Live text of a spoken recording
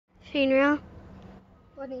Funeral.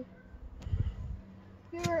 Bunny,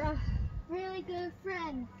 you were a really good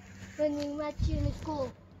friend when we met you in school.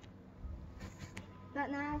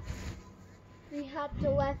 But now, we had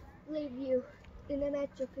to leave you in the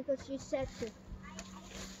metro because you said to.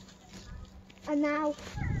 And now,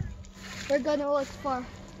 we're gonna look for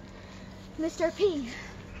Mr. P.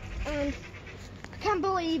 And I can't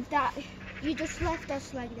believe that you just left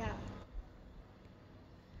us like that.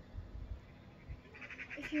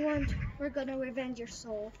 If you want, we're gonna revenge your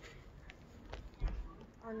soul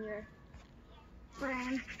on your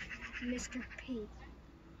friend, Mr. P.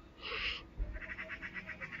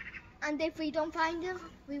 And if we don't find him,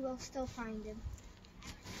 we will still find him.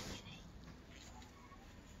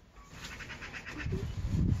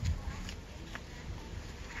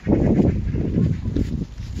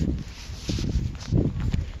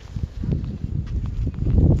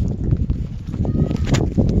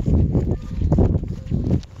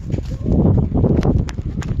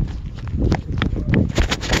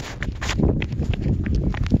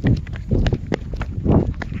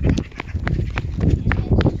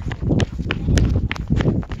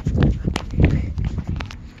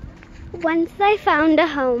 Once I found a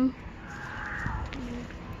home.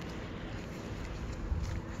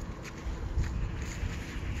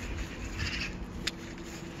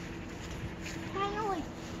 Finally,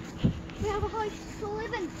 we have a house to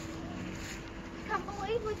live in. Can't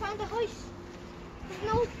believe we found a house with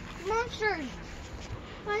no monsters.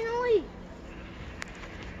 Finally.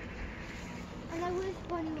 And I wish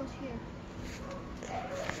Bunny was here.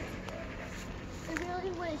 I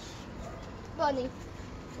really wish Bunny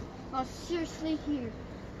was seriously here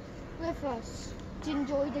with us to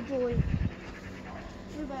enjoy the joy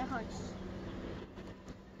of our house.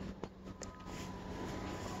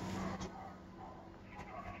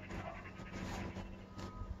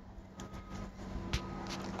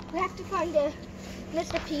 We have to find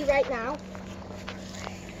Mr. P right now.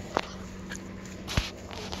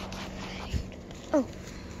 Oh,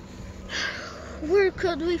 where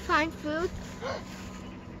could we find food?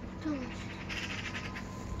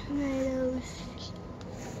 Tomatoes.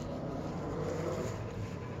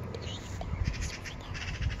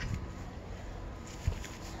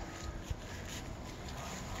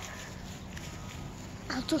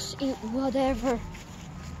 I'll just eat whatever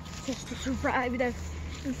just to survive the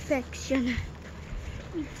infection.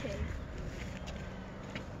 Me too.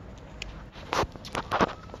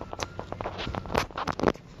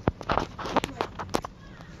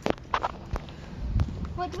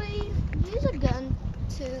 Would we use a gun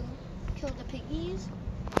to kill the piggies?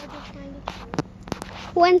 Or just find a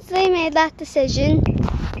tree? Once they made that decision,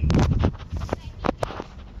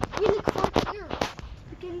 We look for here.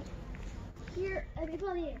 We can hear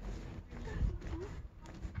everybody.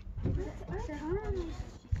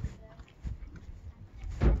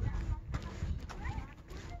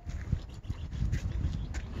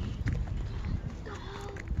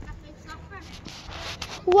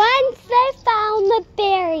 once they found the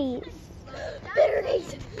berries.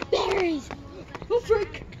 Berries! Berries! Oh,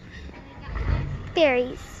 frick!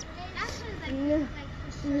 Berries. No.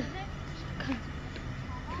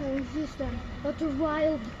 Can't resist them, but they're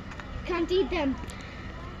wild. Can't eat them.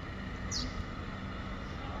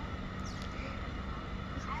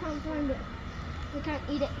 Can't find it. We can't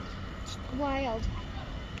eat it. It's wild.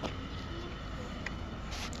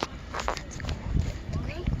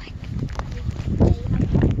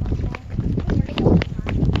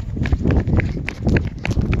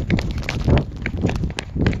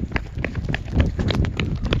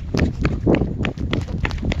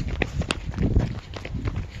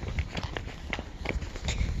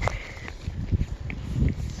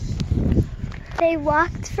 They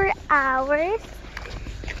walked for hours.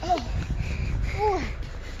 Oh.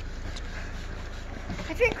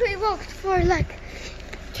 I think we walked for like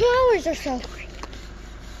 2 hours or so.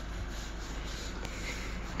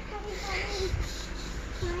 Can we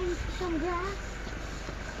find some grass?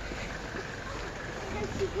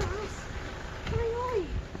 Let's see grass. Finally.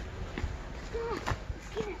 Grass. Let's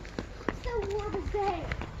get it. It's so warm as day.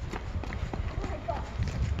 Oh my gosh.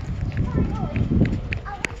 Finally.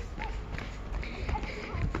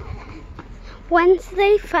 Once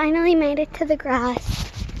they finally made it to the grass,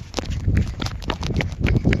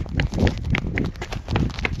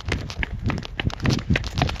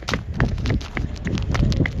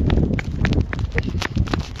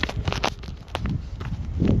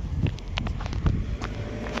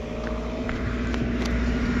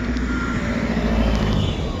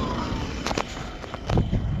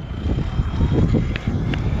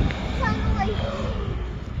 Finally,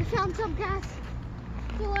 we found some grass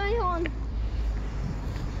to lie on.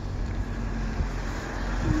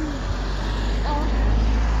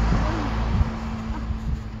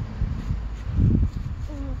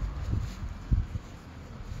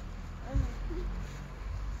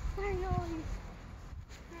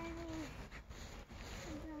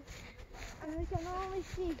 can only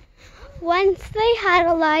see. Once they had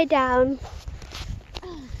to lie down,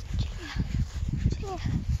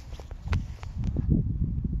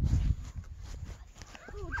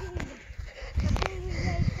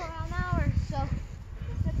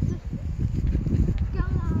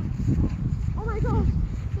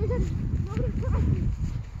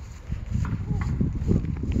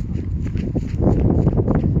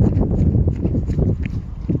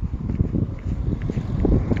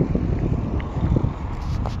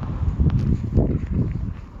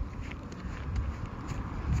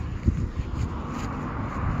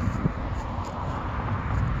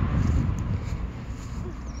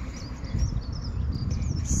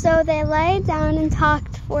 so they lay down and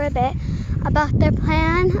talked for a bit about their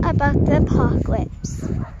plan about the apocalypse.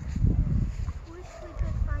 Wish we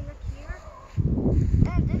could find a cure.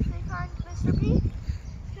 And if they find Mr. P,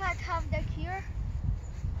 he might have the cure.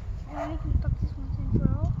 And we can stop this once and for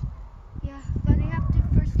all. Yeah, but we have to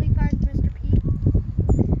firstly find Mr. P.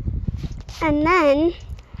 And then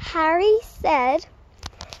Harry said,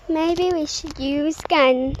 maybe we should use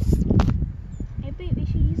guns. Maybe we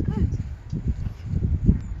should use guns.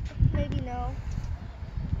 Maybe no.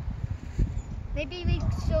 Maybe we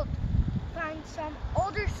should find some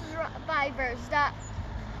older survivors that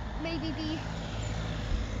maybe be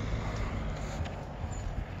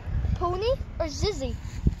Pony or Zizzy.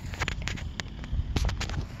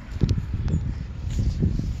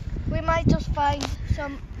 We might just find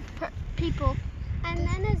some people. And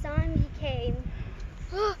then a zombie came.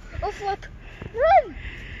 Oh flip! Run!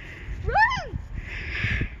 Run!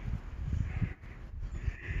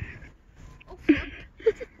 Oh flip!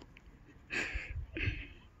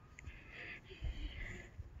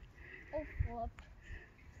 Oh flip!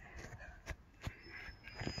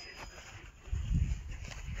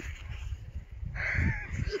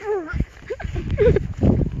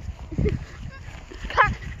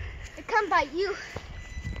 It can't bite you.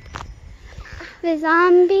 The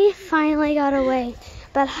zombie finally got away,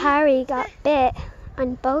 but Harry got bit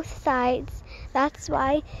on both sides. That's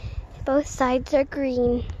why both sides are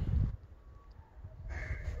green.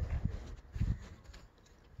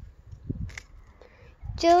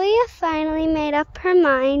 Julia finally made up her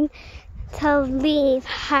mind to leave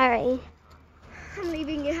Harry. I'm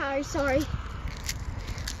leaving you, Harry. Sorry.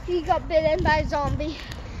 He got bitten by a zombie.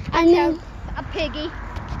 And And a piggy.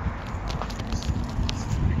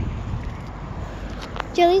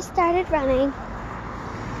 Julie started running.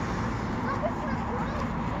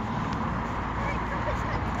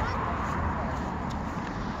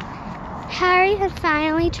 Harry had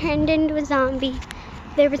finally turned into a zombie.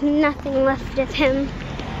 There was nothing left of him.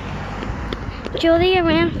 Julia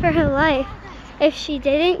ran for her life. If she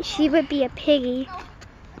didn't, she would be a piggy. No,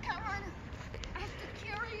 I can't run. I have to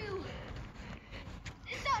carry you.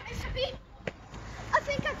 Is that Mr. B? I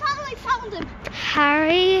think I finally found him.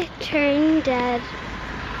 Harry turned dead.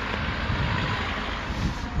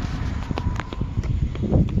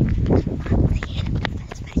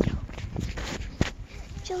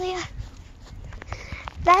 Julia,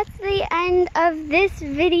 that's the end of this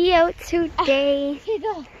video today. Here you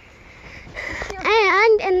go.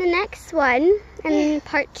 And in the next one, in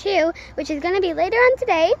part 2, which is going to be later on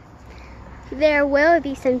today, there will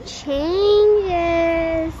be some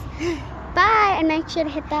changes. Bye, and make sure to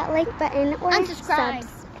hit that like button or And subscribe.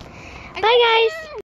 subs. Bye, guys.